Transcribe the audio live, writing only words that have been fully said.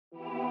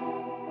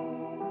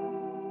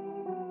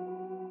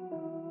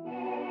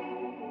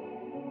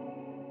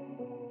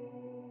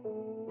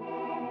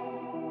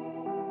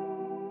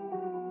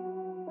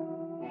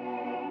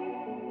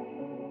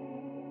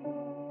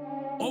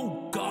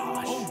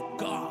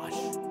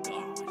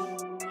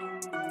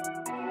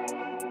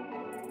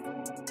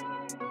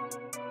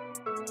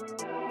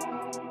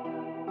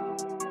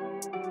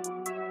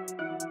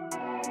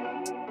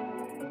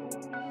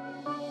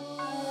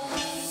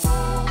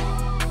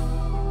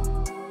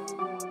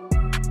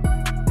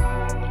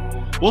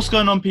What's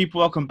going on, people?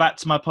 Welcome back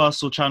to my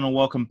personal channel.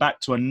 Welcome back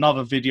to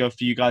another video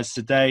for you guys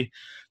today.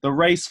 The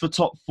race for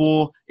top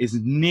four is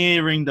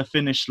nearing the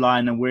finish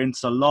line and we're into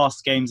the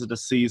last games of the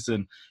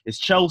season. It's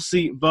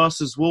Chelsea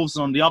versus Wolves,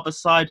 and on the other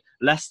side,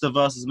 Leicester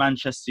versus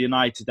Manchester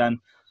United. And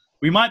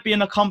we might be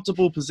in a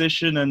comfortable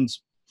position, and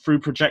through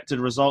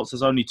projected results,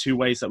 there's only two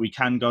ways that we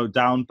can go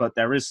down, but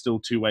there is still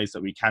two ways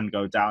that we can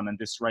go down, and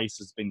this race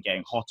has been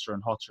getting hotter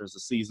and hotter as the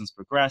seasons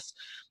progress.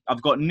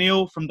 I've got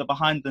Neil from the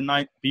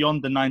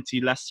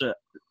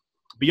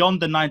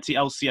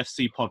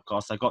Beyondthe90lcfc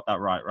podcast. I got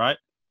that right?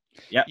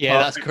 Yeah, perfect.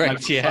 That's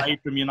correct. Yeah.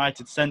 Saeed from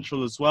United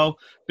Central as well.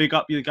 Big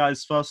up you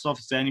guys. First off,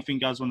 is there anything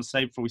you guys want to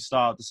say before we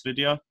start this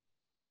video?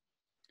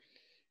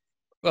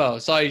 Well,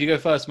 Saeed, you go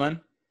first, man.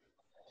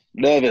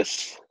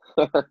 Nervous.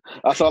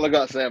 That's all I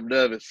got to say. I'm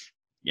nervous.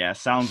 Yeah,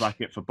 sounds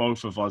like it for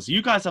both of us.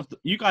 You guys have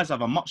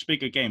a much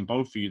bigger game,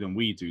 both of you, than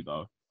we do,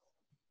 though.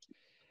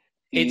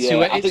 It's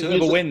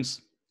whoever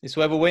wins. It's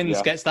whoever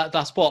wins gets that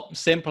spot.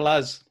 Simple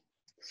as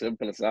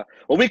that.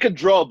 Well, we can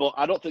draw, but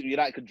I don't think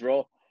United can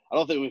draw. I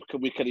don't think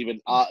we can even.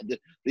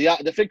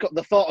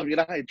 The thought of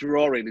United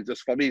drawing is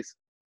just, for me, it's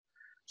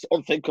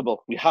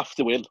unthinkable. We have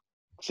to win.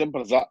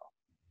 Simple as that.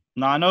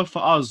 Now, I know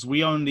for us,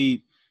 we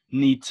only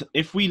need to,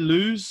 if we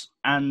lose,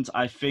 and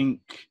I think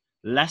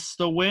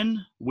Leicester win,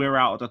 we're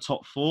out of the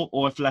top four,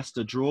 or if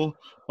Leicester draw,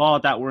 bar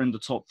that, we're in the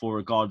top four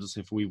regardless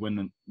if we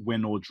win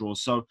or draw.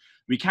 So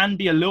we can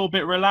be a little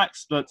bit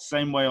relaxed, but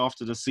same way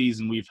after the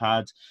season we've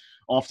had,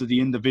 after the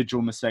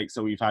individual mistakes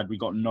that we've had, we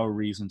got no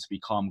reason to be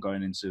calm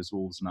going into this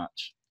Wolves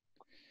match.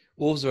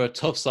 Wolves are a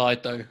tough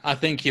side, though. I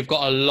think you've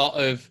got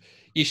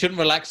you shouldn't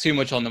relax too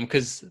much on them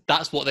because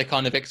that's what they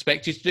kind of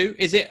expect you to do.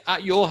 Is it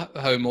at your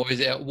home or is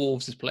it at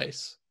Wolves'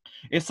 place?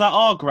 It's at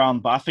our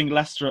ground, but I think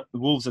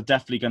Wolves are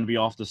definitely going to be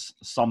after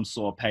some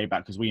sort of payback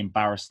because we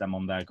embarrassed them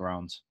on their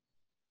ground.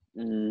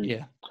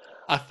 Yeah.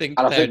 I think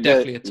they're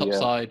definitely a top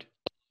side.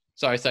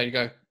 Sorry, you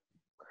go.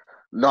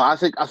 No, I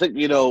think I think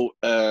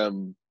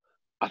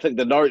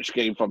the Norwich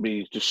game for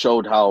me just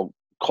showed how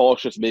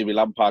cautious maybe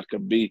Lampard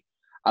can be.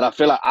 And I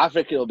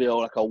think it'll be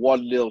like a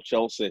 1-0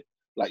 Chelsea.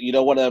 Like,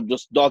 one of them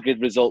just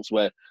dogged results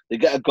where they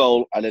get a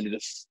goal and then they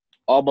just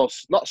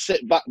almost not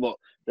sit back, but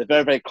they're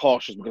very, very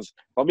cautious. Because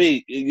for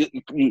me,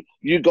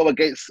 you go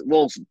against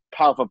Wolves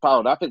pound for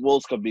pound. I think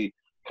Wolves can be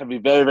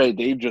very, very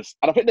dangerous.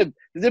 And I think did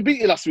they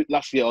beat you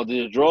last year or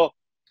did they draw?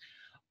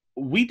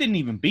 We didn't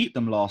even beat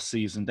them last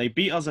season. They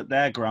beat us at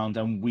their ground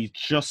and we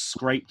just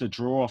scraped a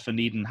draw off an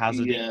Eden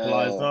Hazard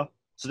equaliser.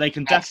 So they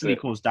can definitely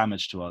cause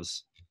damage to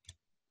us.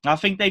 I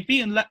think they've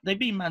beaten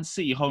Man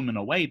City home and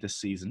away this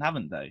season,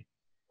 haven't they?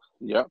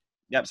 Yeah.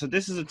 Yep, so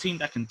this is a team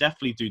that can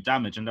definitely do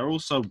damage, and they're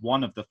also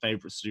one of the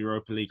favourites to the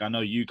Europa League. I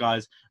know you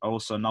guys are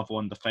also another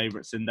one of the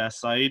favourites in their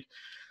side.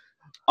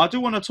 I do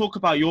want to talk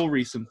about your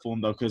recent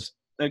form, though, because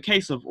in the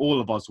case of all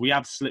of us, we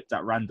have slipped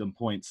at random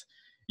points.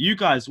 You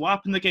guys, what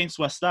happened against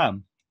West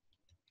Ham?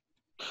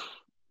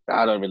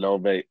 I don't even know,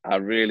 mate. I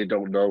really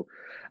don't know.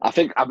 I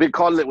think I've been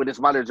calling it with this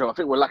manager. I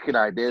think we're lacking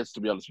ideas,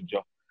 to be honest with you.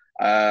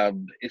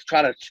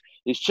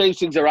 He's changed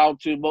things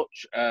around too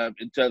much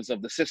in terms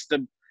of the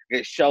system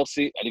against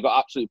Chelsea, and he got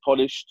absolutely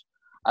punished.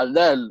 And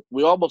then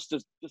we almost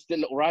just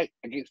didn't look right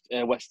against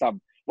West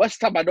Ham.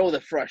 West Ham, I know they're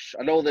fresh.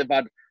 I know they've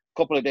had a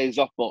couple of days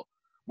off, but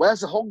where's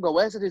the hunger?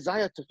 Where's the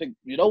desire to think,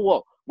 you know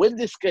what, win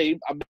this game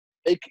and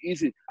make it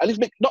easy? At least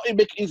not even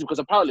make it easy, because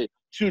apparently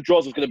 2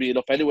 draws is going to be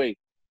enough anyway.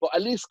 But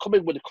at least come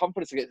in with the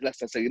confidence against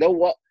Leicester and say, you know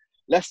what,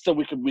 Leicester,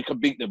 we can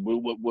beat them. We're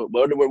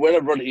on a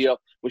run here.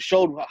 We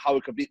showed how we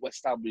can beat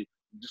West Ham. We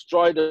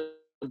destroyed them.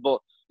 But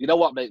you know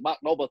what, mate? Mark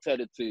Noble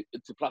turned into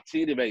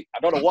Platini, mate. I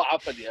don't know what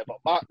happened here, but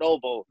Mark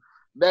Noble,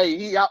 mate,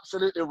 he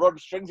absolutely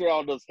runs strings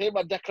around us. Him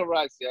and Declan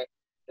Rice, they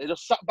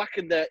just sat back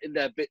in their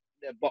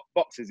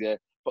boxes,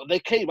 But they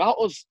came at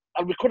us,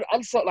 and we couldn't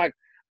answer.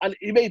 And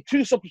he made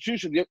 2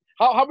 substitutions.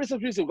 How many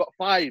substitutions? We've got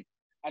 5,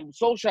 and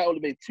Solskjaer only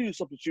made 2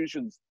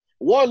 substitutions.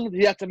 One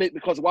he had to make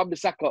because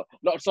Wan-Bissaka,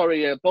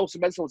 Bosa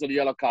Mensah was on the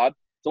yellow card,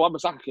 so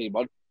Wan-Bissaka came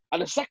on.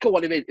 And the second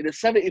one he made in the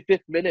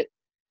 75th minute.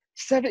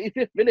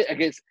 75th minute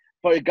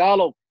for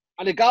Igalo.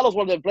 And Igalo's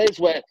one of the players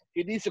where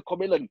he needs to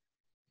come in and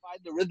find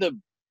the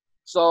rhythm.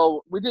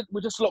 So we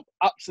just looked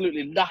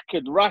absolutely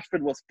knackered.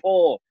 Rashford was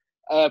poor.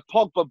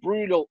 Pogba,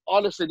 Bruno,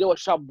 honestly, they were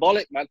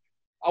shambolic, man.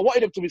 I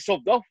wanted them to be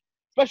subbed off,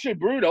 especially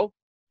Bruno. It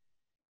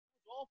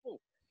was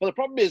awful. But the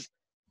problem is,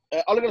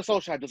 Ole Gunnar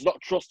Solskjaer does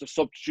not trust the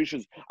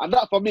substitutions. And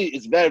that, for me,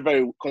 is very,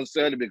 very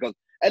concerning because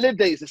at the end of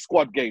the day, it's a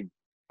squad game.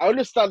 I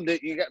understand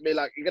that you get me,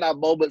 like, you're going to have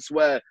moments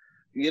where,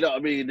 you know what I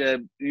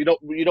mean, you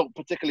don't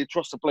particularly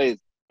trust the players.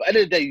 But at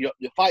the end of the day,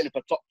 you're fighting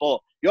for top 4.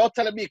 You're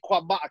telling me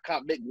Kwan Mata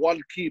can't make one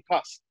key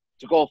pass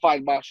to go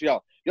find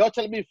Martial. You're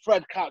telling me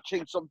Fred can't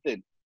change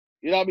something.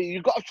 You know what I mean?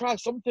 You've got to try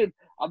something.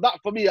 And that,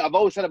 for me, I've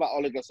always said about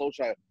Ole Gunnar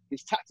Solskjaer,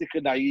 he's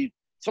tactically naive.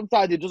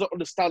 Sometimes he doesn't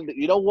understand that,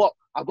 you know what,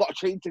 I've got to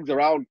change things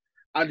around.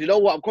 And you know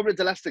what, I'm coming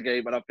into Leicester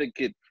game and I'm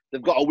thinking,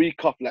 they've got a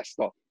week off,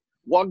 Leicester.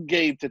 One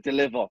game to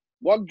deliver.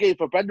 One game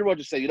for Brendan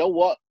Rodgers to say, you know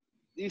what,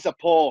 these are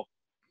poor.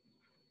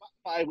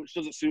 Back 5, which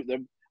doesn't suit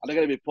them, and they're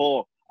going to be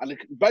poor. And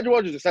Brendan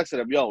Rodgers has said to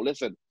them, yo,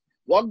 listen,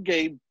 one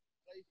game,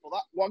 play for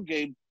that one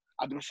game,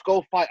 and just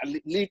go fight and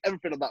leave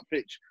everything on that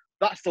pitch.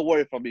 That's the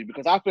worry for me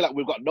because I feel like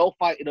we've got no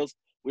fight in us.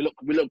 We look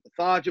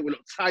lethargic, we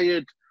look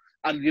tired,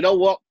 and you know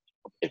what?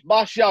 If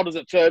Martial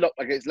doesn't turn up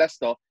against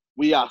Leicester,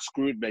 we are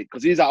screwed, mate,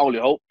 because he's our only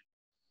hope.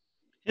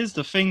 Here's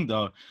the thing,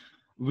 though.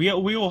 We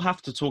all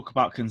have to talk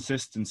about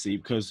consistency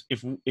because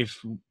if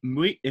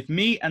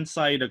me and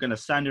Saeed are going to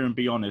stand here and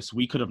be honest,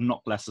 we could have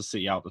knocked Leicester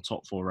City out the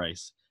top 4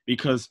 race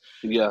because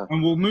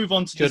and we'll move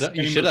on to this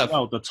game as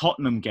well, the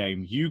Tottenham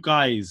game. You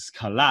guys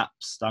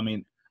collapsed. I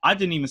mean, I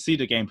didn't even see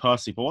the game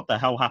personally, but what the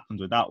hell happened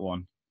with that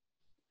one?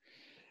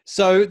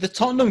 So the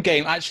Tottenham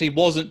game actually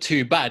wasn't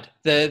too bad.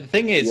 The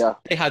thing is,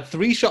 they had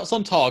 3 shots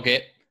on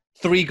target,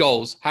 3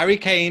 goals. Harry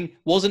Kane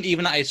wasn't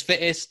even at his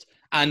fittest.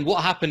 And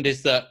what happened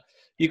is that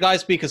you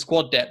guys speak of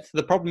squad depth.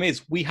 The problem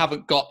is we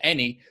haven't got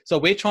any. So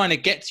we're trying to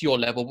get to your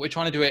level, but we're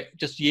trying to do it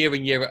just year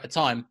and year at a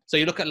time. So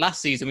you look at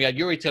last season, we had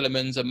Yuri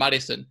Tillemans and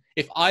Maddison.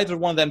 If either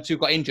one of them two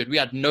got injured, we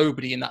had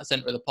nobody in that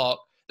centre of the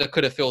park that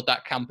could have filled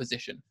that cam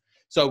position.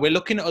 So we're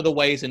looking at other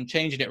ways and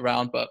changing it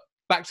around. But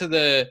back to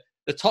the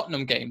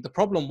Tottenham game, the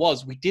problem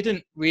was we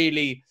didn't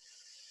really...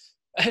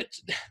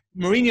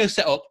 Mourinho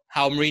set up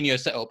how Mourinho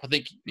set up. I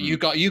think you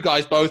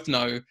guys both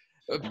know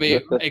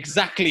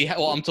exactly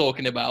what I'm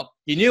talking about.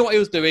 He knew what he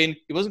was doing.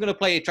 He wasn't going to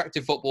play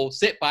attractive football,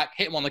 sit back,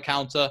 hit him on the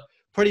counter,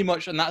 pretty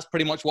much, and that's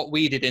pretty much what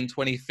we did in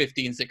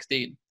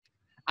 2015-16.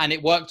 And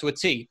it worked to a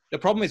T. The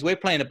problem is we're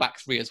playing a back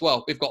 3 as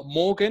well. We've got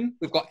Morgan,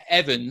 we've got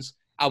Evans,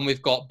 and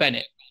we've got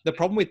Bennett. The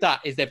problem with that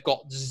is they've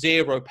got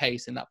 0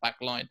 pace in that back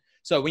line.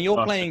 So when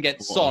you're playing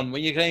against Son,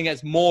 when you're playing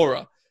against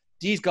Mora,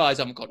 these guys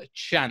haven't got a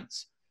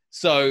chance.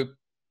 So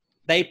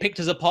they picked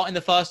us apart in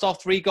the first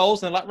half, 3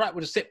 goals, and they're like, right,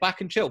 we'll just sit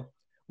back and chill.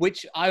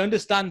 Which I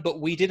understand,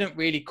 but we didn't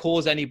really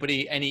cause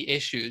anybody any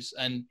issues.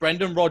 And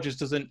Brendan Rodgers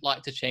doesn't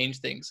like to change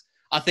things.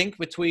 I think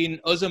between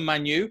us and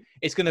Man U,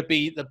 it's going to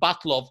be the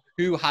battle of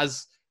who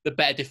has the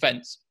better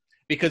defence.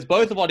 Because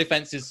both of our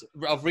defences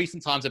of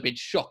recent times have been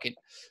shocking.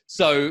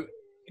 So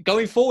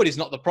going forward is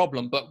not the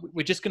problem, but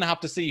we're just going to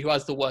have to see who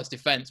has the worst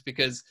defence.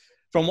 Because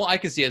from what I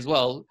can see as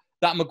well,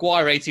 that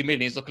Maguire 80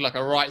 million is looking like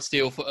a right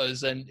steal for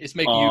us. And it's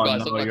making you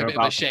guys look like a bit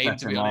of a shame,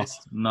 to be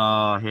honest.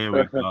 No, here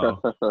we go.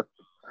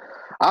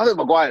 I think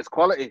Maguire's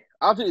quality.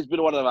 I think he's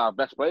been one of our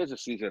best players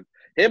this season.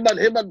 Him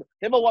and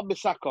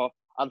Wan-Bissaka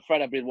and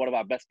Fred have been one of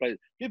our best players.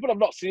 People have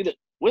not seen it.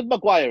 With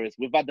Maguire,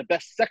 we've had the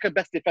second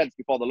best defence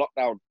before the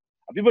lockdown.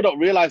 And people don't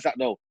realise that,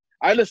 no.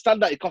 I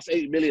understand that it costs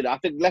 8 million. I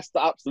think Leicester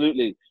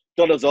absolutely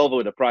done us over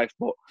with the price.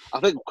 But I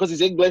think because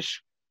he's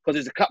English,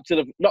 because he's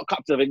not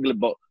captain of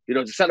England, but he's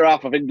the centre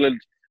half of England.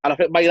 And I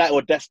think Man United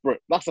were desperate.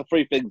 That's the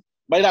 3 things.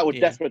 Man United were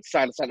desperate to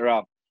sign a centre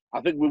half. I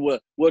think we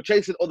were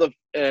chasing other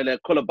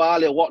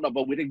Koulibaly or whatnot,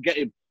 but we didn't get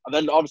him. And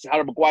then obviously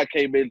Harry Maguire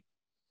came in.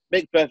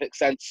 Make perfect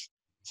sense.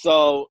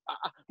 So,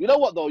 you know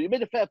what, though? You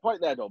made a fair point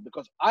there, though,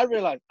 because I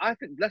realised I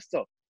think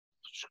Leicester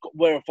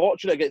were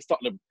unfortunate against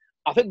Tottenham.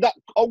 I think that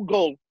own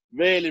goal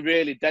really,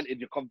 really dented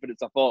your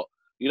confidence. I thought,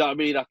 you know what I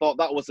mean? I thought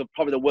that was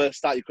probably the worst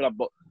start you could have.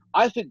 But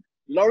I think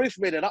Lloris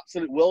made an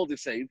absolute worldly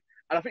save.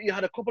 And I think you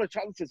had a couple of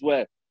chances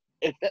where,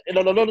 if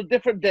on another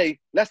different day,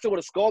 Leicester would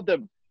have scored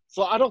them.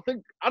 So I don't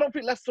think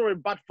Leicester are in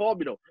bad form,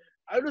 you know.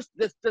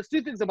 There's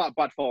 2 things about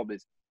bad form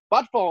is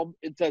bad form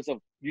in terms of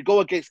you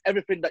go against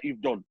everything that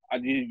you've done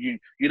and you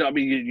know what I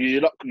mean,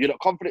 you're not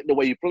confident in the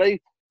way you play,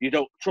 you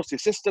don't trust your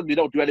system, you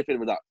don't do anything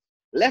with that.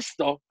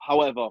 Leicester,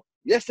 however,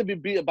 yes, they've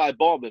been beaten by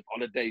Bournemouth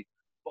on a day,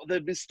 but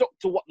they've been stuck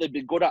to what they've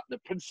been good at, the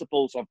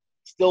principles of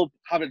still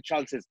having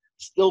chances,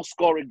 still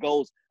scoring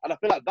goals. And I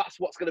feel like that's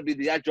what's going to be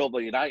the edge over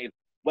United.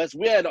 Whereas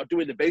we're not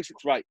doing the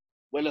basics right.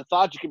 We're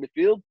lethargic in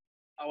midfield.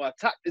 Our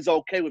attack is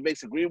okay with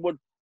Mason Greenwood,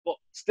 but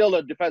still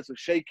the defence is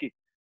shaky.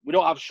 We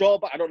don't have Shaw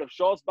back. I don't have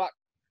Shaw's back.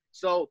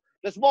 So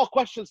there's more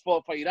questions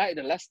for United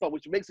and Leicester,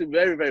 which makes me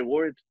very, very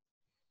worried.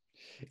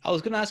 I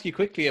was going to ask you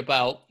quickly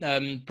about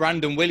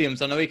Brandon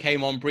Williams. I know he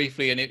came on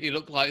briefly and it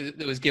looked like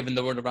it was given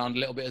the run around a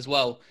little bit as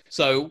well.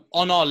 So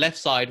on our left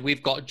side,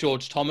 we've got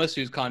George Thomas,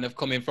 who's kind of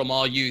coming from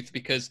our youth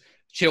because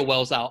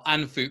Chilwell's out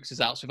and Fuchs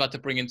is out. So we've had to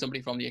bring in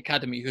somebody from the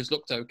academy who's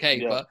looked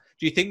okay. Yeah. But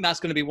do you think that's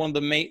going to be one of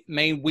the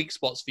main weak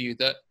spots for you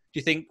that do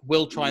you think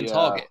we'll try and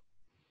target?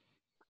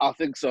 I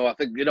think so. I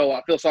think,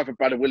 I feel sorry for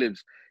Brandon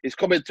Williams. He's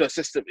coming to a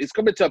system. He's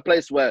coming to a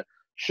place where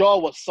Shaw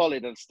was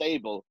solid and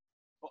stable.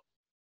 But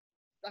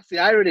that's the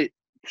irony.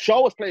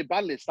 Shaw was playing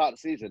badly at the start of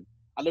the season.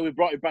 And then we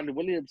brought in Brandon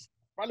Williams.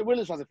 Brandon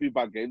Williams has a few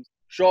bad games.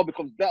 Shaw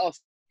becomes better.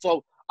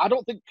 So I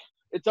don't think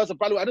in terms of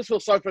Brandon, I just feel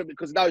sorry for him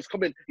because now he's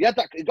coming. He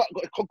got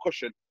a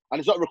concussion and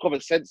he's not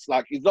recovered since.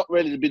 Like, he's not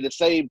really been the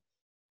same.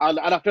 And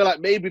I feel like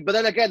maybe, but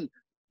then again,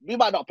 we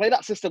might not play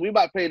that system. We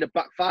might play in the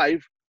back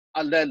 5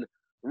 and then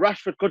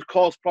Rashford could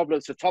cause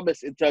problems to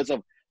Thomas in terms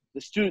of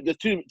the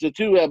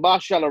two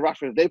Martial and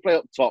Rashford. If they play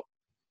up top,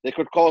 they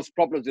could cause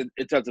problems in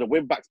terms of the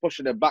wing backs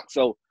pushing them back.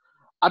 So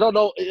I don't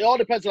know. It all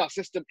depends on our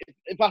system.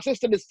 If our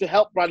system is to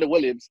help Brandon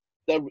Williams,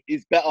 then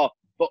he's better.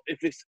 But if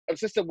it's a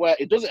system where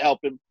it doesn't help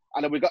him,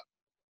 and then we got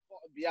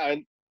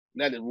behind,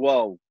 then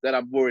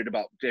I'm worried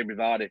about Jamie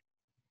Vardy.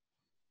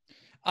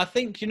 I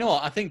think, you know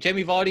what? I think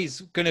Jamie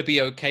Vardy's going to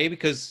be okay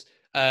because,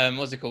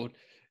 what's it called?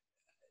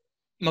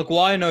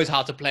 Maguire knows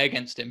how to play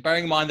against him.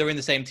 Bearing in mind they're in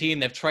the same team,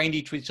 they've trained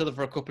each other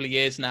for a couple of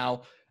years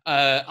now.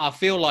 I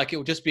feel like it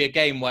will just be a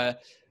game where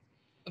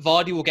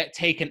Vardy will get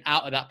taken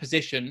out of that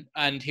position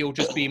and he'll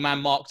just be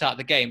man-marked out of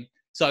the game.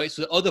 So it's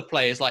the other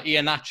players like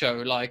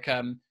Iheanacho, like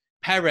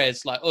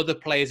Perez, like other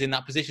players in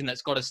that position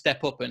that's got to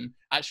step up and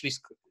actually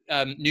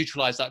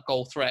neutralise that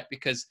goal threat,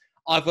 because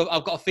I've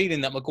got a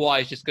feeling that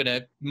Maguire is just going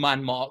to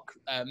man-mark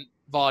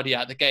Vardy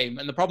out of the game.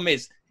 And the problem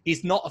is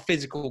he's not a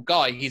physical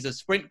guy. He's a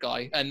sprint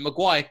guy. And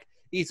Maguire,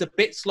 he's a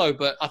bit slow,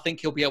 but I think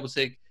he'll be able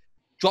to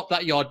drop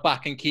that yard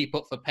back and keep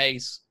up for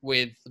pace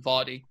with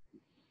Vardy.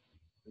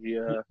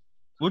 Yeah.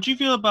 What do you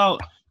feel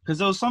about, because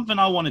there was something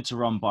I wanted to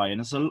run by,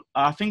 and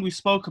I think we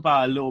spoke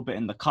about it a little bit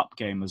in the Cup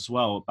game as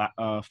well about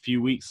a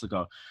few weeks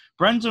ago.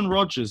 Brendan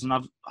Rodgers, and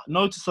I've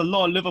noticed a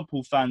lot of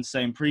Liverpool fans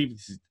saying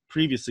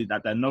previously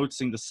that they're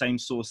noticing the same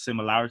sort of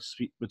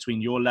similarity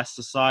between your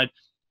Leicester side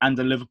and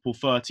the Liverpool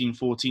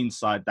 13-14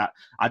 side, that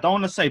I don't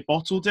want to say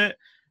bottled it,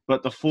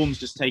 but the form's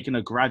just taken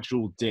a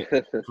gradual dip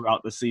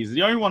throughout the season.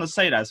 The only want to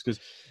say that is because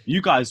you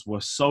guys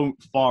were so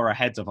far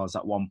ahead of us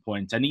at one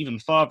point, and even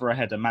further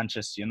ahead of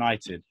Manchester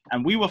United.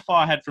 And we were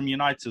far ahead from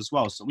United as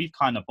well, so we've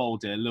kind of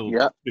bowled it a little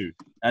bit too.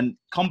 And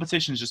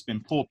competition's just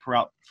been poor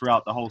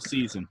throughout the whole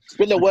season. It's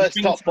been the worst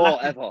top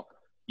four ever.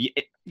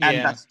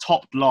 And that's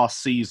topped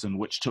last season,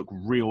 which took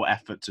real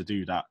effort to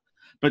do that.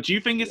 But do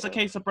you think it's a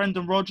case of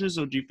Brendan Rodgers,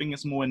 or do you think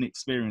it's more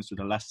inexperience with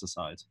the Leicester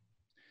side?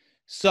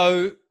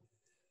 So,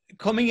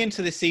 coming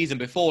into this season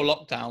before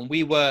lockdown,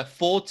 we were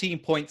 14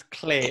 points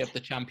clear of the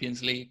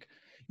Champions League.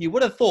 You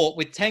would have thought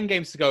with 10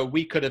 games to go,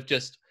 we could have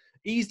just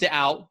eased it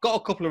out, got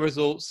a couple of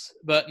results,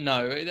 but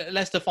no.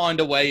 Leicester find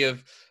a way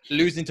of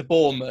losing to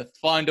Bournemouth,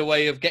 find a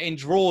way of getting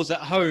draws at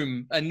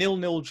home, a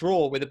 0-0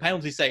 draw with a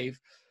penalty save.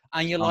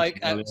 And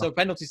you're so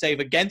penalty save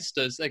against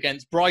us,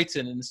 against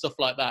Brighton and stuff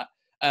like that.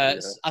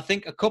 I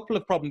think a couple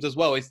of problems as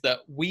well is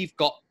that we've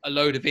got a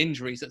load of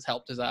injuries that's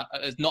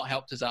not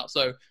helped us out.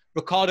 So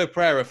Ricardo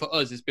Pereira for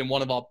us has been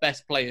one of our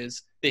best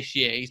players this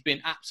year. He's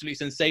been absolutely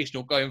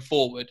sensational going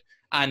forward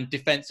and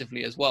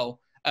defensively as well.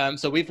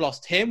 So we've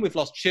lost him. We've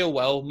lost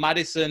Chilwell,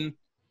 Maddison,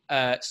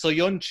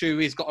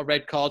 Soyuncu. He's got a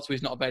red card, so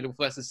he's not available for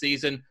the rest of the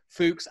season.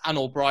 Fuchs and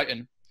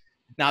Albrighton.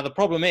 Now, the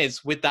problem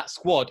is with that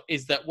squad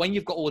is that when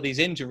you've got all these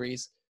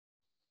injuries,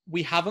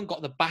 we haven't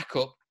got the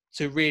backup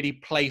to really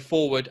play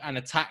forward and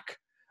attack.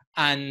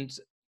 And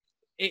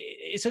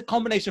it's a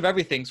combination of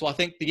everything. So I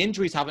think the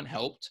injuries haven't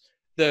helped.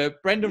 The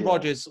Brendan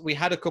Rodgers, we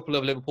had a couple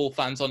of Liverpool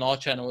fans on our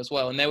channel as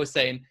well, and they were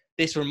saying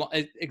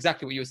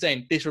exactly what you were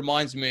saying. This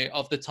reminds me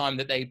of the time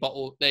that they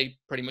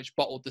pretty much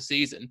bottled the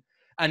season.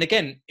 And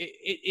again,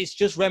 it's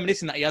just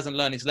reminiscing that he hasn't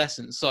learned his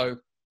lessons. So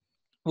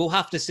we'll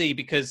have to see,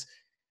 because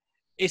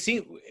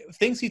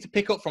things seem to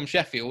pick up from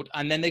Sheffield,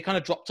 and then they kind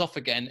of dropped off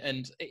again.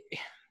 And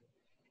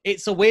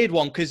it's a weird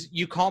one because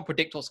you can't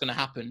predict what's going to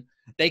happen.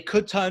 They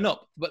could turn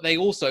up, but they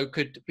also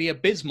could be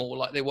abysmal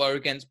like they were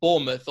against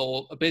Bournemouth,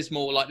 or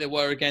abysmal like they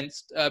were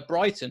against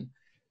Brighton.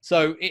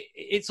 So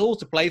it's all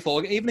to play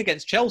for. Even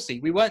against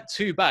Chelsea, we weren't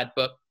too bad,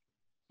 but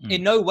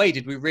in no way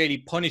did we really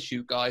punish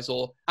you guys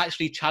or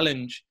actually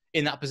challenge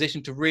in that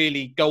position to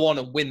really go on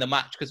and win the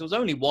match, because it was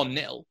only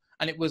 1-0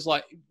 and it was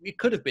like, it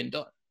could have been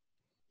done.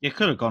 It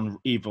could have gone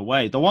either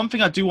way. The one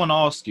thing I do want to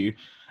ask you,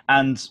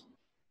 and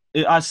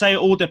I say it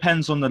all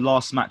depends on the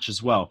last match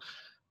as well,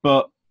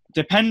 but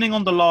depending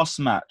on the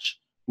last match,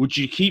 would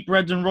you keep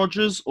Brendan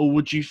Rodgers, or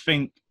would you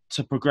think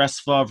to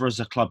progress further as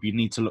a club, you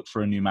need to look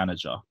for a new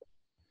manager?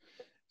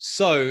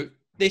 So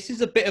this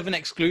is a bit of an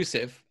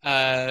exclusive.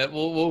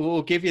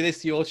 We'll give you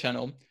this to your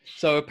channel.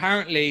 So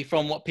apparently,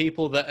 from what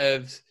people that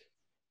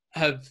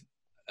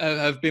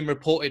have been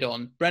reported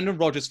on, Brendan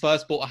Rodgers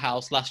first bought a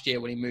house last year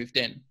when he moved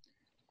in.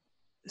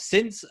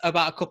 Since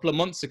about a couple of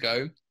months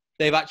ago,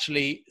 they've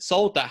actually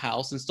sold that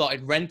house and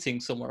started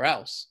renting somewhere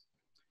else.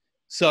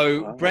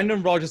 So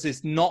Brendan Rodgers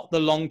is not the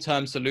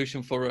long-term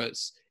solution for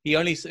us.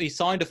 He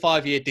signed a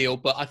 5-year deal,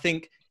 but I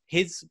think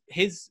his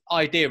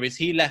idea is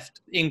he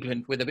left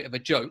England with a bit of a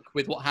joke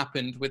with what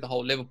happened with the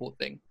whole Liverpool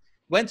thing.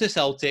 Went to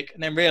Celtic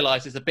and then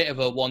realised it's a bit of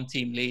a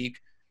one-team league.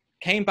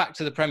 Came back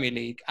to the Premier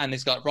League and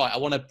he's got, right, I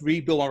want to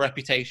rebuild my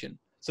reputation.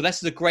 So this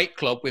is a great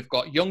club. We've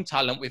got young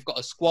talent. We've got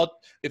a squad.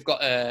 We've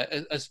got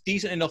a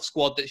decent enough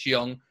squad that's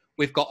young.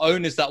 We've got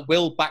owners that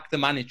will back the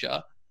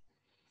manager.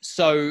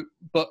 So,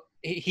 but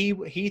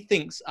he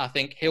thinks, I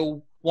think,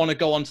 he'll want to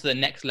go on to the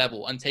next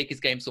level and take his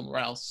game somewhere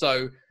else.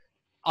 So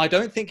I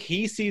don't think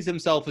he sees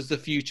himself as the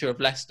future of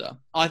Leicester.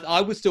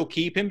 I would still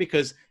keep him,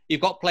 because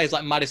you've got players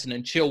like Maddison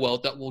and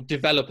Chilwell that will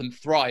develop and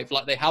thrive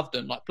like they have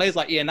done. Like players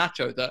like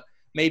Iheanacho that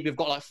maybe have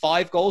got like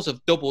 5 goals,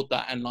 have doubled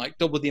that, and like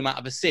doubled the amount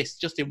of assists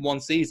just in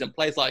one season.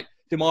 Players like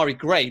Demarai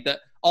Gray that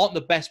aren't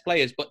the best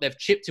players, but they've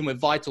chipped in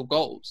with vital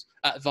goals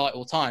at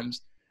vital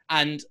times.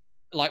 And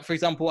like, for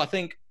example, I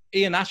think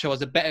Iheanacho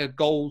has a better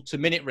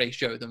goal-to-minute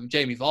ratio than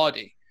Jamie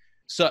Vardy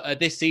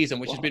this season,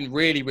 which has been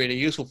really, really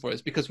useful for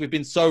us, because we've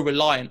been so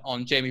reliant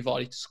on Jamie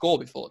Vardy to score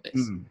before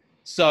this.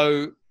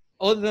 So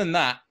other than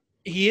that,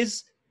 he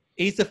is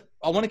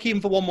I want to keep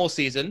him for one more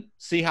season,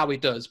 see how he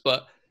does.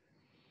 But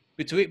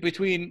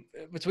between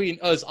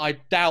us, I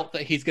doubt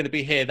that he's going to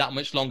be here that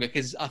much longer,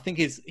 because I think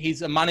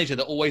he's a manager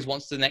that always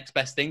wants the next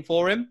best thing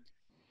for him.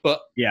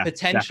 But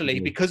potentially, definitely,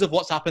 because of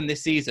what's happened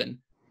this season,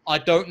 I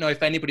don't know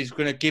if anybody's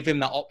going to give him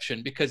that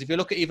option. Because if you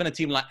look at even a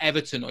team like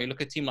Everton, or you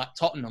look at a team like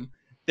Tottenham,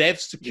 they've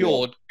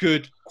secured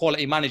good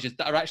quality managers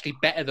that are actually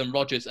better than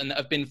Rodgers, and that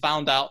have been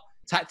found out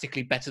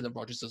tactically better than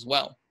Rodgers as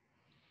well.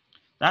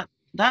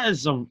 That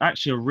is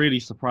actually a really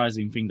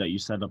surprising thing that you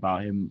said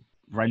about him.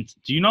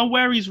 Do you know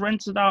where he's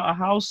rented out a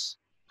house?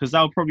 Because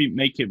that would probably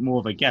make it more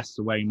of a guess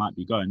to where he might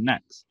be going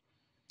next.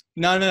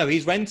 No.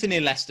 He's renting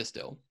in Leicester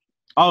still.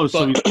 Oh,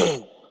 so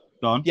he's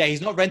gone? Yeah,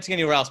 he's not renting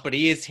anywhere else, but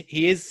he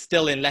is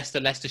still in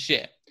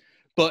Leicestershire.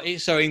 But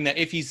it's showing that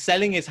if he's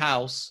selling his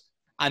house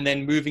and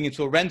then moving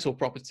into a rental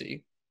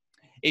property,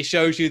 it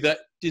shows you that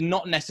you're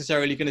not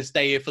necessarily going to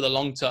stay here for the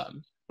long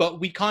term. But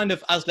we kind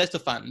of, as Leicester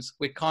fans,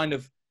 we were kind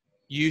of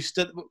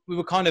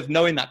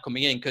knowing that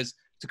coming in, because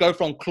to go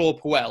from Claude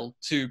Puel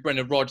to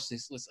Brendan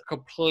Rodgers was a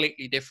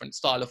completely different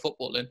style of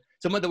football, and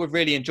something that we've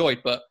really enjoyed.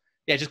 But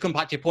yeah, just come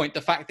back to your point,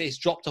 the fact that it's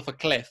dropped off a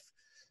cliff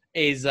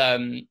is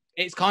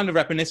it's kind of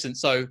reminiscent.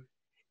 So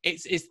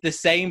it's the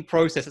same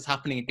process that's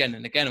happening again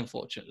and again,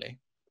 unfortunately.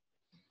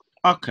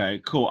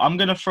 Okay, cool. I'm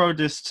going to throw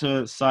this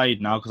to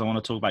Saeed now, because I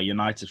want to talk about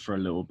United for a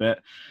little bit.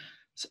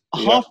 So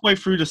halfway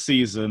through the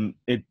season,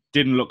 it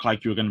didn't look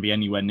like you were going to be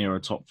anywhere near a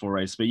top 4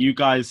 race, but you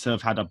guys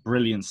have had a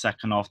brilliant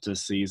second half to the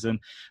season.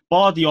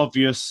 Bar the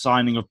obvious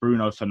signing of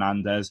Bruno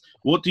Fernandes,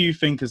 what do you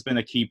think has been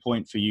a key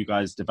point for you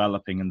guys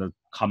developing in the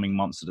coming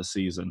months of the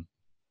season?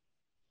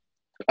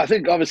 I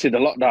think obviously the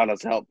lockdown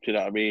has helped, you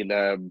know what I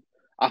mean?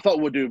 I thought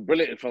we were doing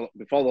brilliant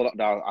before the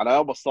lockdown, and I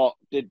almost thought,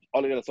 did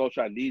Ole Gunnar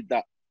Solskjaer need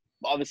that?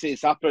 But obviously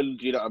it's happened,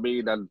 you know what I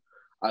mean? And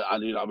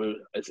you know what I mean,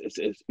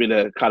 it's been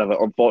a kind of an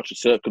unfortunate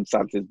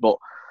circumstances. But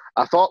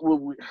I thought,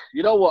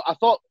 you know what? I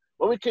thought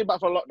when we came back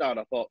from lockdown,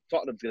 I thought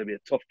Tottenham's going to be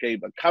a tough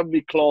game. And can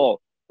we claw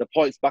the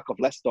points back of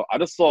Leicester? I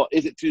just thought,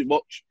 is it too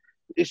much?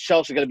 Is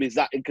Chelsea going to be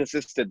that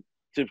inconsistent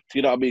to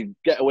you know what I mean,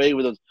 get away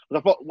with us?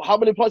 Because I thought, how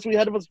many points were we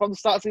ahead of us from the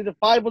start of season?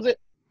 5, was it?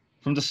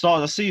 From the start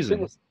of the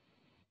season?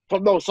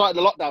 Starting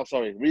the lockdown,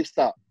 sorry.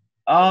 Restart.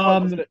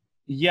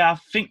 Yeah,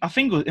 I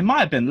think it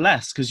might have been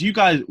less, because you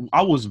guys,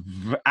 I was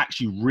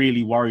actually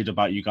really worried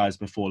about you guys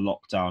before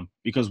lockdown,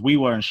 because we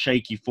were in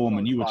shaky form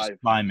and you were just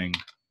climbing.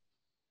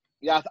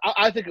 Yeah,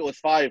 I think it was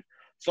 5.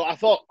 So I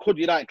thought, could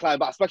United climb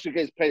back, especially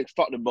against playing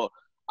Tottenham? But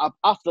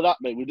after that,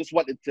 mate, we just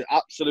went into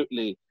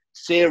absolutely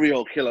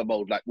serial killer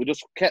mode. Like, we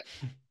just kept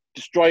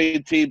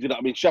destroying teams, you know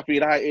what I mean? Sheffield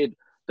United,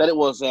 then it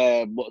was,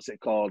 what's it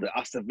called?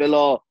 Aston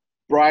Villa,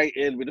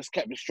 Brighton. We just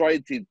kept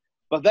destroying teams.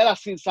 But then I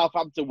seen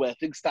Southampton where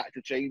things started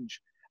to change.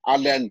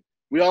 And then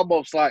we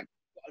almost like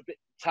got a bit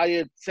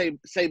tired, same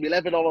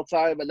 11 all the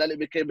time. And then it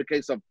became a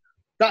case of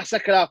that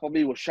second half for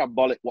me was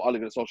shambolic, what Ole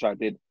Gunnar Solskjaer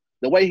did.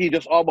 The way he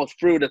just almost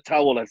threw the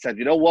towel and said,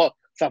 you know what,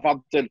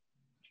 Southampton,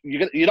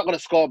 you're not going to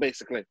score,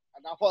 basically.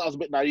 And I thought that was a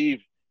bit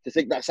naive to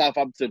think that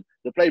Southampton,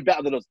 they played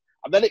better than us.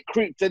 And then it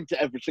creeped into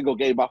every single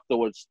game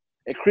afterwards.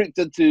 It creeped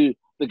into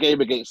the game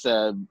against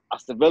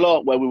Aston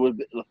Villa, where we were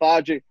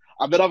lethargic.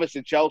 And then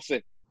obviously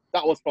Chelsea.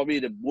 That was for me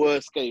the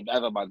worst game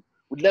ever, man.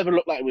 We never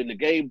looked like we were in the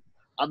game.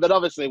 And then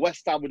obviously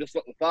West Ham, we just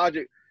looked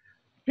lethargic.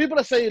 People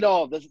are saying,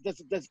 oh,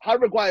 there's Harry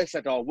Maguire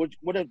said, oh, would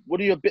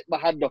you have bit my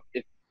hand off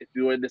if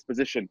you were in this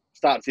position,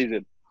 start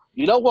season?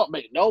 You know what,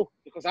 mate? No,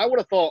 because I would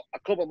have thought a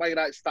club of Man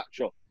United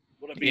stature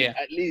would have been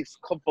at least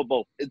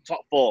comfortable in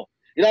top 4.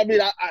 You know what I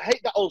mean? I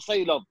hate that old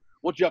saying of,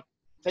 would you have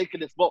taken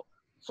this? But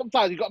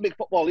sometimes you've got to make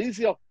football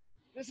easier.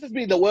 This has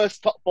been the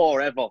worst top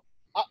 4 ever.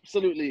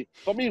 Absolutely.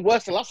 For me,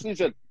 worse than last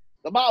season.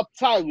 The amount of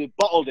time we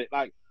bottled it.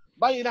 Like,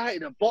 Man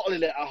United are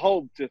bottling it at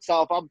home to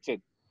Southampton,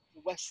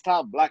 to West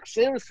Ham. Like,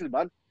 seriously,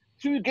 man.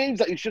 2 games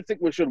that you should think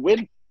we should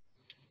win.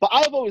 But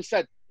I've always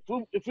said,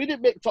 if we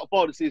didn't make top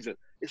 4 this season,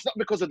 it's not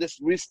because of this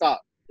restart.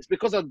 It's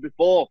because of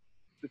before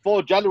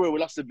January, we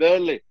lost to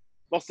Burnley,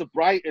 lost to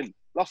Brighton,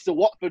 lost to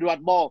Watford, who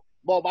had more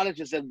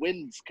managers than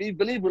wins. Can you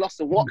believe we lost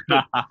to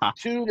Watford 2-0?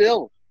 You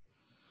know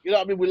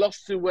what I mean? We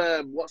lost to,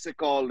 what's it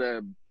called?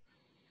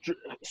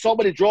 So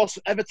many draws.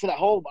 Everton at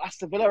home,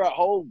 Aston Villa at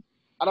home.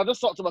 And I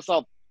just thought to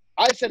myself,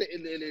 I said it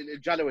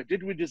in January,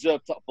 did we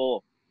deserve top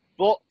 4?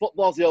 But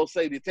football's the old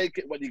saying, you take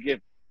it when you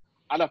give.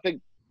 And I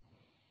think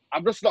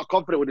I'm just not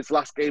confident with this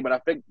last game. And I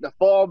think the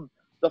form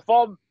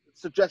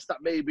suggests that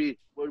maybe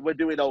we're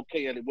doing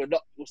okay, and we're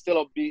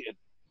still unbeaten.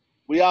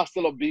 We are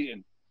still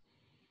unbeaten.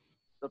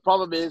 The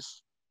problem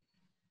is,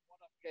 one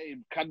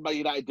game, can Man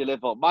United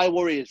deliver? My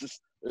worry is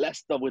just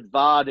Leicester with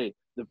Vardy,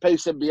 the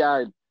pacing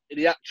behind, in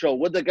the actual,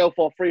 would they go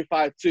for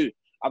 3-5-2?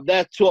 And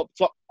their 2 up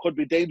top could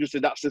be dangerous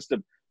in that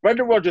system.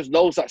 Brendan Rodgers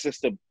knows that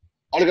system.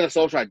 Ole Gunnar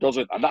Solskjaer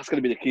doesn't, and that's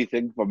going to be the key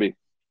thing for me.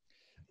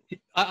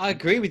 I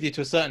agree with you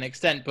to a certain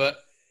extent, but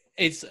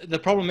the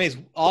problem is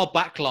our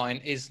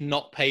backline is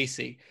not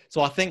pacey.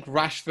 So I think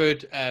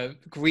Rashford,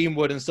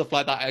 Greenwood, and stuff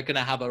like that are going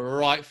to have a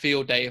right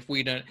field day if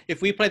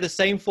we play the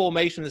same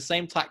formation, the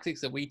same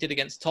tactics that we did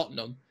against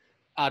Tottenham.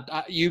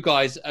 You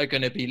guys are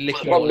going to be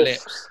licking your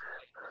lips.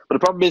 But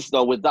the problem is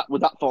though with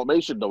that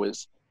formation though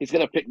is he's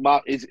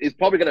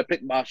probably gonna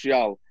pick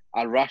Martial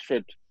and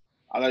Rashford,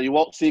 and then you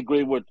won't see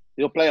Greenwood.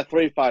 He'll play a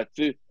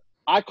 3-5-2.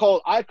 I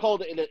called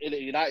it in a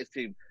United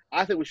team.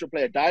 I think we should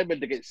play a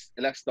diamond against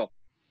Leicester.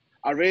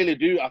 I really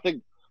do. I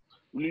think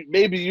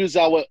maybe use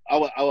our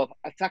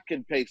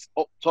attacking pace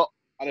up top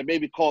and then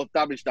maybe cause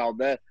damage down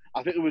there.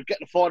 I think we would get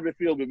the forward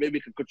midfield, we maybe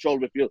can control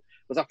midfield.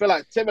 Because I feel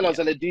like Timberlands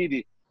and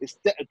Ndidi, it's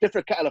a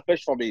different kettle of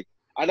fish for me.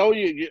 I know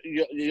you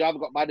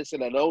haven't got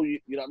Madison. I know you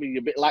know what I mean. You're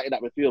a bit light in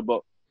that midfield,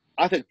 but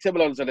I think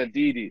Timberlands and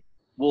Ndidi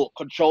will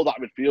control that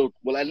midfield.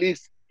 Will at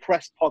least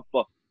press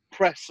Pogba,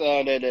 press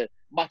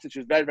Matic,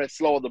 who's very very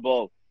slow on the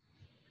ball.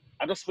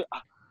 I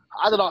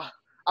don't know.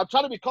 I'm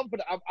trying to be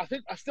confident.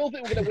 I still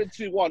think we're going to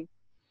win 2-1.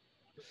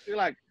 I feel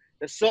like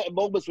there's certain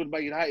moments with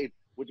Man United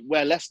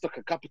where Leicester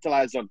can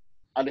capitalise on,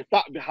 and if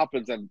that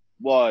happens, then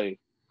boy.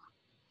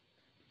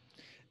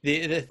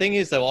 The thing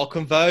is, though, our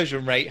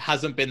conversion rate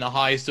hasn't been the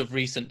highest of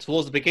recent.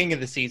 Towards the beginning of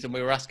the season,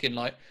 we were asking,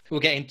 like, we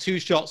were getting 2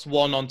 shots,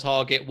 1 on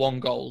target, 1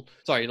 goal.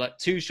 Sorry, like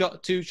 2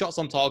 shots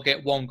on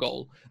target, 1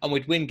 goal. And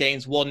we'd win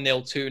games 1-0,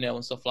 2-0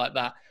 and stuff like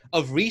that.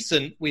 Of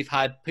recent, we've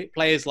had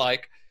players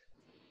like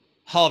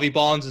Harvey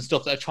Barnes and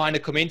stuff that are trying to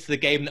come into the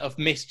game that have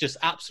missed just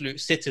absolute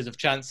sitters of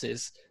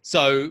chances.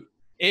 So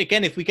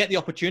again, if we get the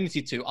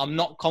opportunity to, I'm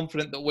not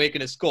confident that we're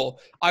going to score.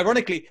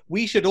 Ironically,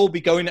 we should all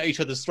be going at each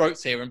other's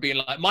throats here and being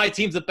like, my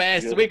team's the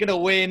best, we're going to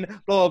win,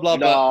 blah, blah,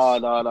 blah.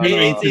 No.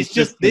 It's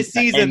just, this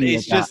season,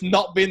 it's just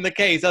not been the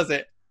case, has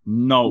it?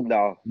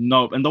 No.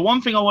 And the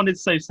one thing I wanted to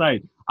say,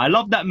 Said, I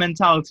love that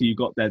mentality you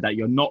got there, that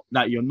you're not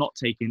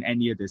taking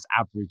any of this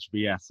average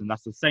BS, and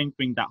that's the same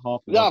thing that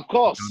half of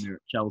course down here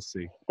at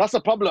Chelsea. That's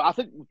the problem. I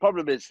think the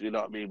problem is, you know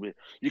what I mean.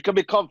 You can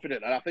be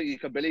confident, and I think you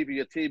can believe in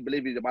your team,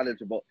 believe in your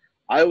manager. But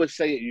I always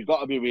say you got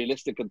to be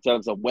realistic in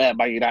terms of where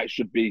Man United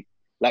should be.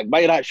 Like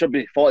Man United should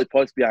be 40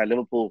 points behind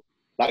Liverpool.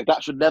 Like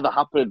that should never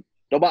happen.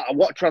 No matter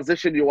what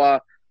transition you are,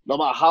 no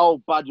matter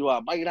how bad you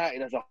are, Man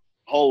United as a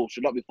whole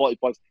should not be 40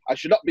 points. I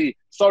should not be,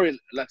 sorry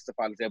Leicester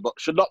fans here, but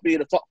should not be in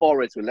the top 4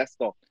 race with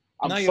Leicester.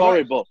 I'm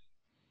sorry, right. But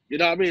you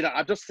know what I mean?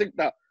 I just think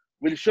that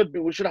we should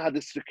have had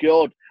this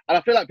secured. And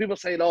I feel like people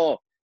saying, oh,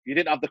 you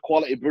didn't have the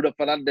quality Bruno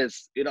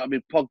Fernandes, you know what I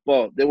mean,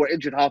 Pogba, they were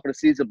injured half of the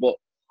season, but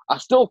I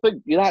still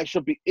think United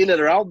should be in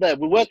and around there.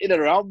 We weren't in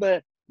and around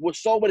there. We're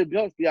so many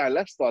points behind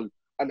Leicester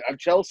and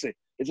Chelsea.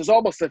 It's just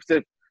almost as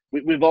if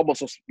we've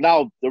almost,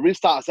 now the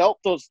restart has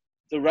helped us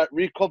to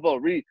recover,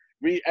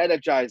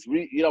 re-energize,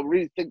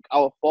 rethink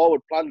our forward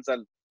plans.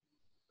 And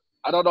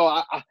I don't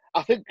know,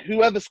 I think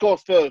whoever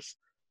scores first,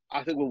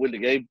 I think we'll win the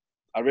game.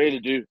 I really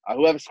do.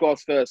 Whoever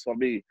scores first for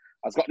me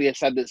has got the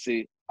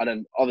ascendancy, and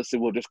then obviously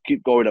we'll just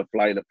keep going and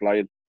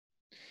flying.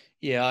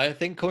 Yeah, I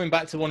think coming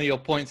back to one of your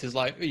points is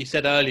like you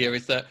said earlier,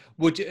 is that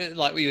would you,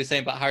 like what you were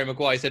saying about Harry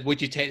Maguire, said,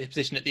 would you take the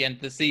position at the end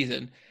of the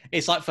season?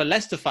 It's like for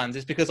Leicester fans,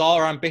 it's because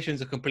our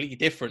ambitions are completely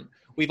different.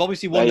 We've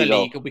obviously won the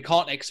league, and we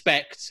can't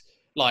expect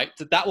like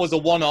that was a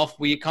one-off.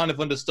 We kind of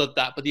understood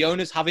that, but the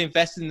owners have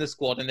invested in the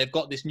squad, and they've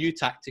got this new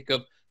tactic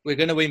of we're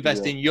going to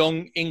invest in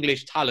young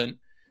English talent,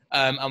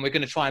 and we're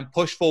going to try and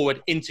push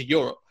forward into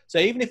Europe. So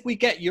even if we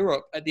get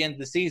Europe at the end of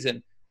the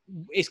season,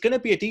 it's going to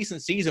be a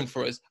decent season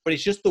for us, but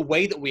it's just the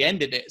way that we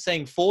ended it,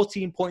 saying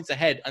 14 points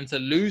ahead and to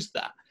lose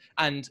that.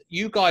 And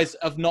you guys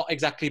have not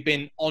exactly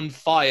been on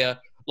fire,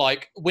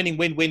 like winning.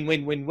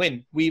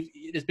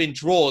 There's been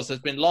draws,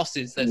 there's been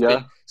losses, there's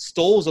been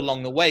stalls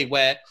along the way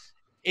where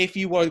if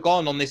you were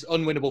gone on this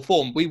unwinnable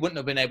form, we wouldn't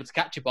have been able to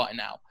catch you by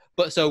now.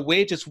 But so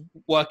we're just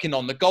working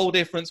on the goal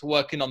difference,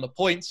 working on the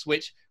points,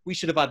 which we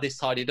should have had this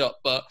tidied up.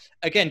 But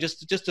again,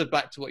 just to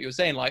back to what you were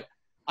saying, like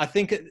I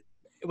think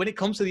when it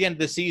comes to the end of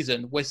the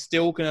season, we're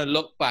still going to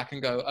look back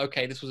and go,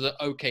 okay, this was an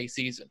okay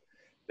season.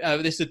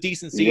 This is a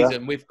decent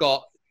season. We've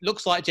got,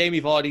 looks like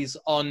Jamie Vardy's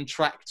on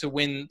track to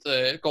win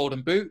the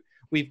Golden Boot.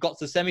 We've got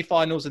to the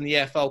semi-finals in the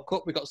EFL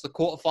Cup. We got to the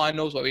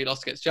quarterfinals where we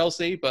lost against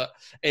Chelsea, but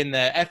in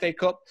the FA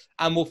Cup,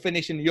 and we'll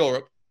finish in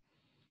Europe.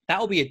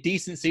 That'll be a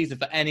decent season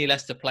for any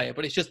Leicester player,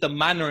 but it's just the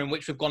manner in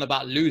which we've gone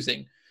about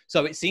losing.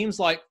 So it seems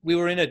like we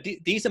were in a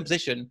decent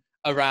position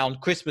around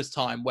Christmas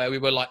time where we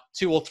were like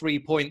 2 or 3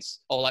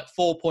 points or like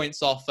 4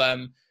 points off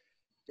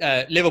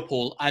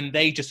Liverpool, and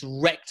they just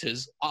wrecked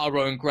us at our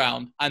own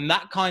ground. And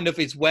that kind of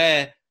is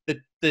where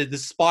the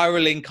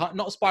spiraling,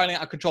 not spiraling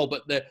out of control,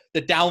 but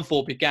the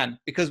downfall began,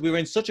 because we were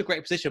in such a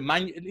great position.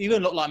 It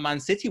even looked like Man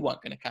City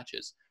weren't going to catch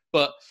us.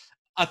 But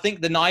I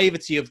think the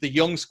naivety of the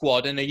young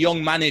squad and a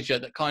young manager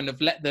that kind of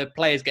let the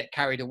players get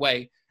carried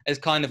away has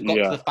kind of got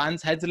to the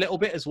fans' heads a little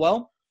bit as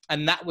well.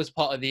 And that was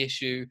part of the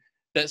issue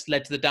that's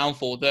led to the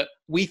downfall, that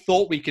we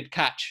thought we could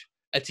catch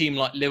a team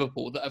like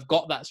Liverpool that have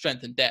got that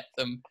strength and depth.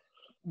 And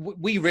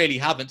we really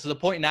haven't, to the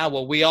point now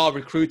where we are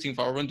recruiting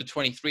for our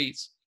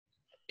under-23s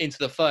into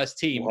the first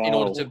team in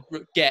order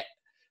to get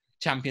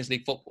Champions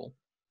League football.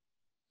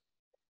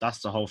 That's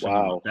the whole thing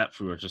about depth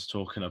we were just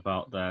talking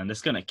about there. And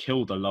it's going to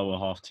kill the lower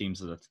half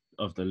teams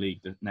of the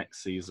league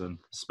next season,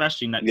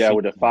 especially next season. Yeah,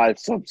 with the 5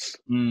 subs.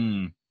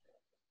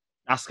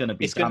 That's going to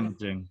be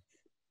damaging.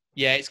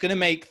 It's going to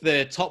make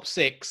the top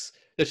 6,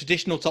 the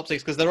traditional top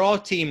six, because there are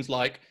teams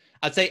like,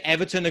 I'd say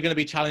Everton are going to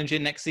be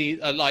challenging next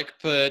season, like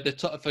for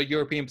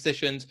European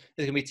positions.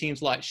 There's going to be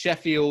teams like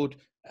Sheffield,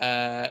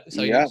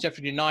 Sheffield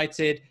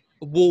United,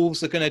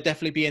 Wolves are going to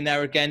definitely be in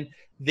there again.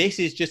 This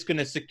is just going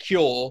to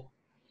secure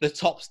the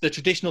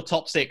traditional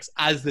top six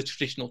as the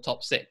traditional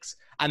top six,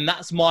 and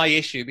that's my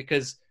issue,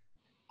 because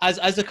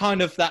as a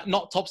kind of that,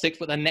 not top six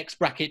but the next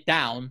bracket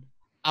down,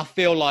 I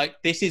feel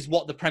like this is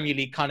what the Premier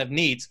League kind of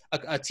needs.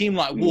 A team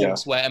like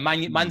Wolves, where a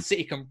Man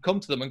City can come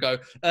to them and go,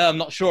 I'm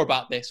not sure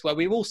about this, where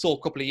we all saw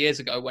a couple of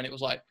years ago when it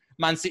was like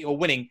Man City were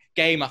winning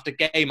game after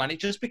game and it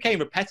just became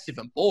repetitive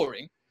and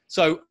boring.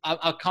 So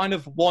I kind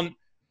of want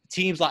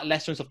teams like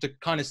Leicester and stuff to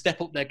kind of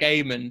step up their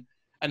game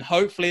and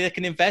hopefully they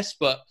can invest.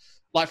 But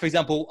like, for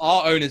example,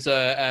 our owners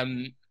are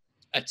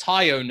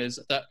Thai owners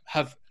that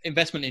have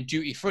investment in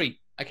duty free.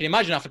 I can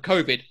imagine after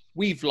COVID,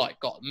 we've like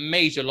got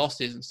major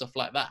losses and stuff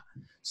like that.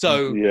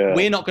 So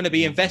we're not going to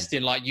be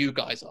investing like you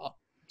guys are.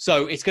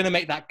 So it's going to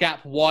make that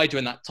gap wider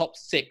in that top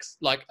six,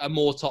 like a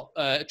more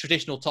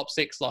traditional top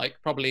six, like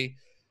probably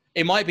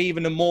it might be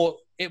even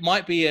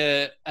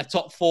a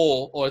top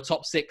four or a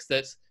top six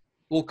that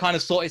will kind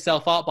of sort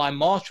itself out by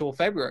March or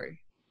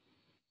February.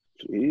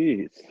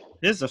 Jeez.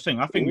 Here's the thing.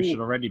 I think we should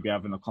already be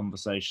having a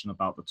conversation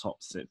about the top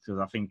six, because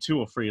I think 2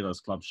 or 3 of those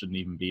clubs shouldn't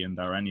even be in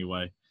there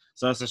anyway.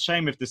 So it's a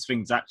shame if this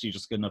thing's actually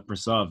just going to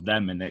preserve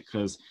them in it,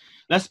 because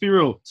let's be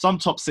real, some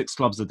top 6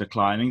 clubs are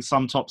declining.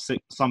 Some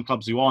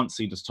clubs who aren't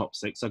seen as top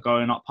 6 are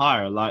going up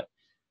higher. Like,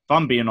 if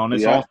I'm being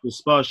honest, after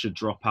Spurs should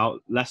drop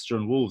out, Leicester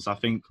and Wolves, I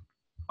think,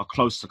 are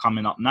close to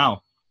coming up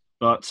now.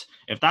 But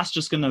if that's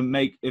just going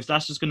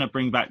to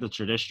bring back the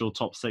traditional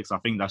top 6, I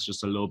think that's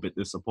just a little bit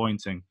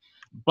disappointing.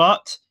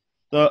 But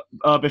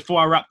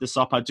before I wrap this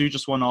up, I do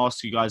just want to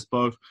ask you guys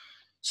both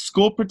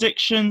score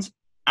predictions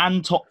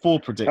and top 4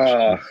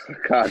 predictions.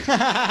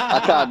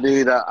 I can't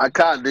do that. I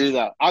can't do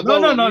that.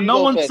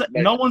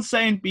 No one's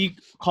saying be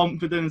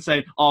confident and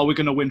say, oh, we're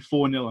going to win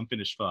 4-0 and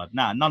finish third.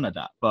 Nah, none of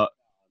that. But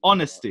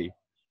honesty.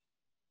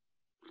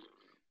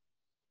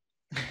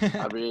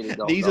 I really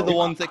don't These are the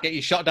ones that get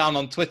you shot down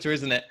on Twitter,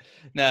 isn't it?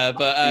 No,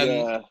 but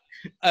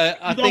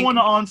you don't want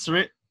to answer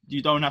it.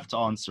 You don't have to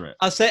answer it.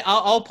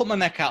 I'll put my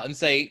neck out and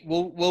say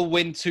we'll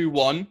win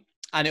 2-1,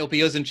 and it'll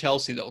be us and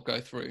Chelsea that'll go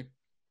through.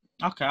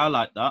 Okay, I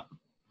like that.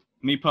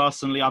 Me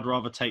personally, I'd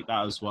rather take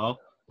that as well.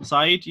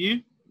 Saeed,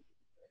 you?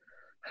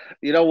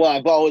 You know what?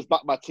 I've always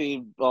backed my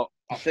team, but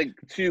I think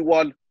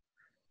 2-1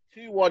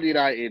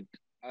 United.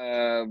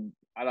 And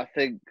I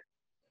think...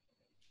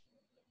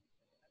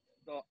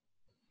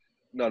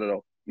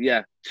 No.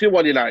 Yeah,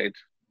 2-1 United.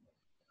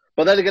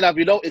 But then again, have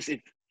you noticed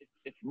if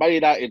Man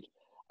United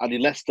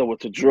and Leicester were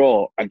to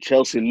draw and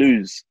Chelsea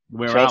lose,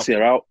 Chelsea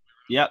are out?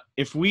 Yeah,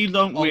 if we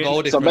don't win,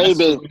 so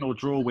maybe win or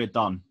draw, we're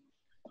done.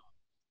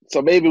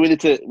 So maybe we need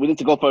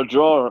to go for a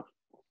draw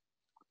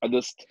and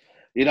just,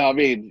 you know what I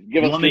mean?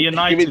 Give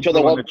each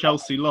other one. A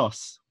Chelsea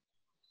loss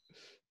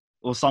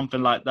or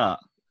something like that.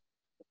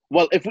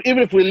 Well,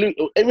 even if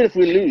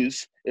we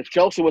lose, if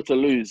Chelsea were to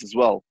lose as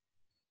well,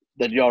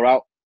 then you're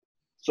out.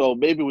 So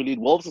maybe we need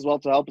Wolves as well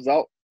to help us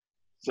out.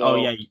 So, oh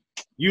yeah,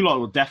 you lot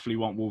will definitely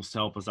want Wolves to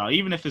help us out,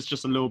 even if it's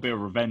just a little bit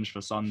of revenge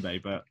for Sunday.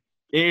 But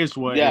it is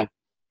what it is.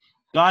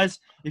 Guys,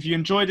 if you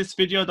enjoyed this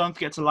video, don't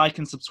forget to like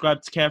and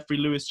subscribe to Carefree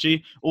Lewis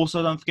G.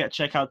 Also, don't forget to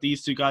check out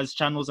these 2 guys'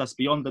 channels. That's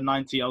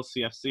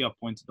Beyondthe90lcfc. I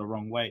pointed the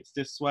wrong way. It's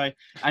this way.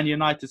 And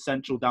United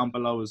Central down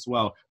below as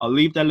well. I'll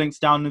leave their links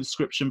down in the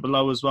description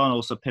below as well, and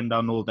also pin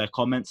down all their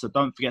comments. So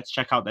don't forget to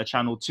check out their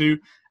channel too.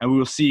 And we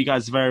will see you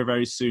guys very,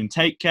 very soon.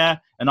 Take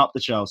care and up the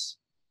Chelsea.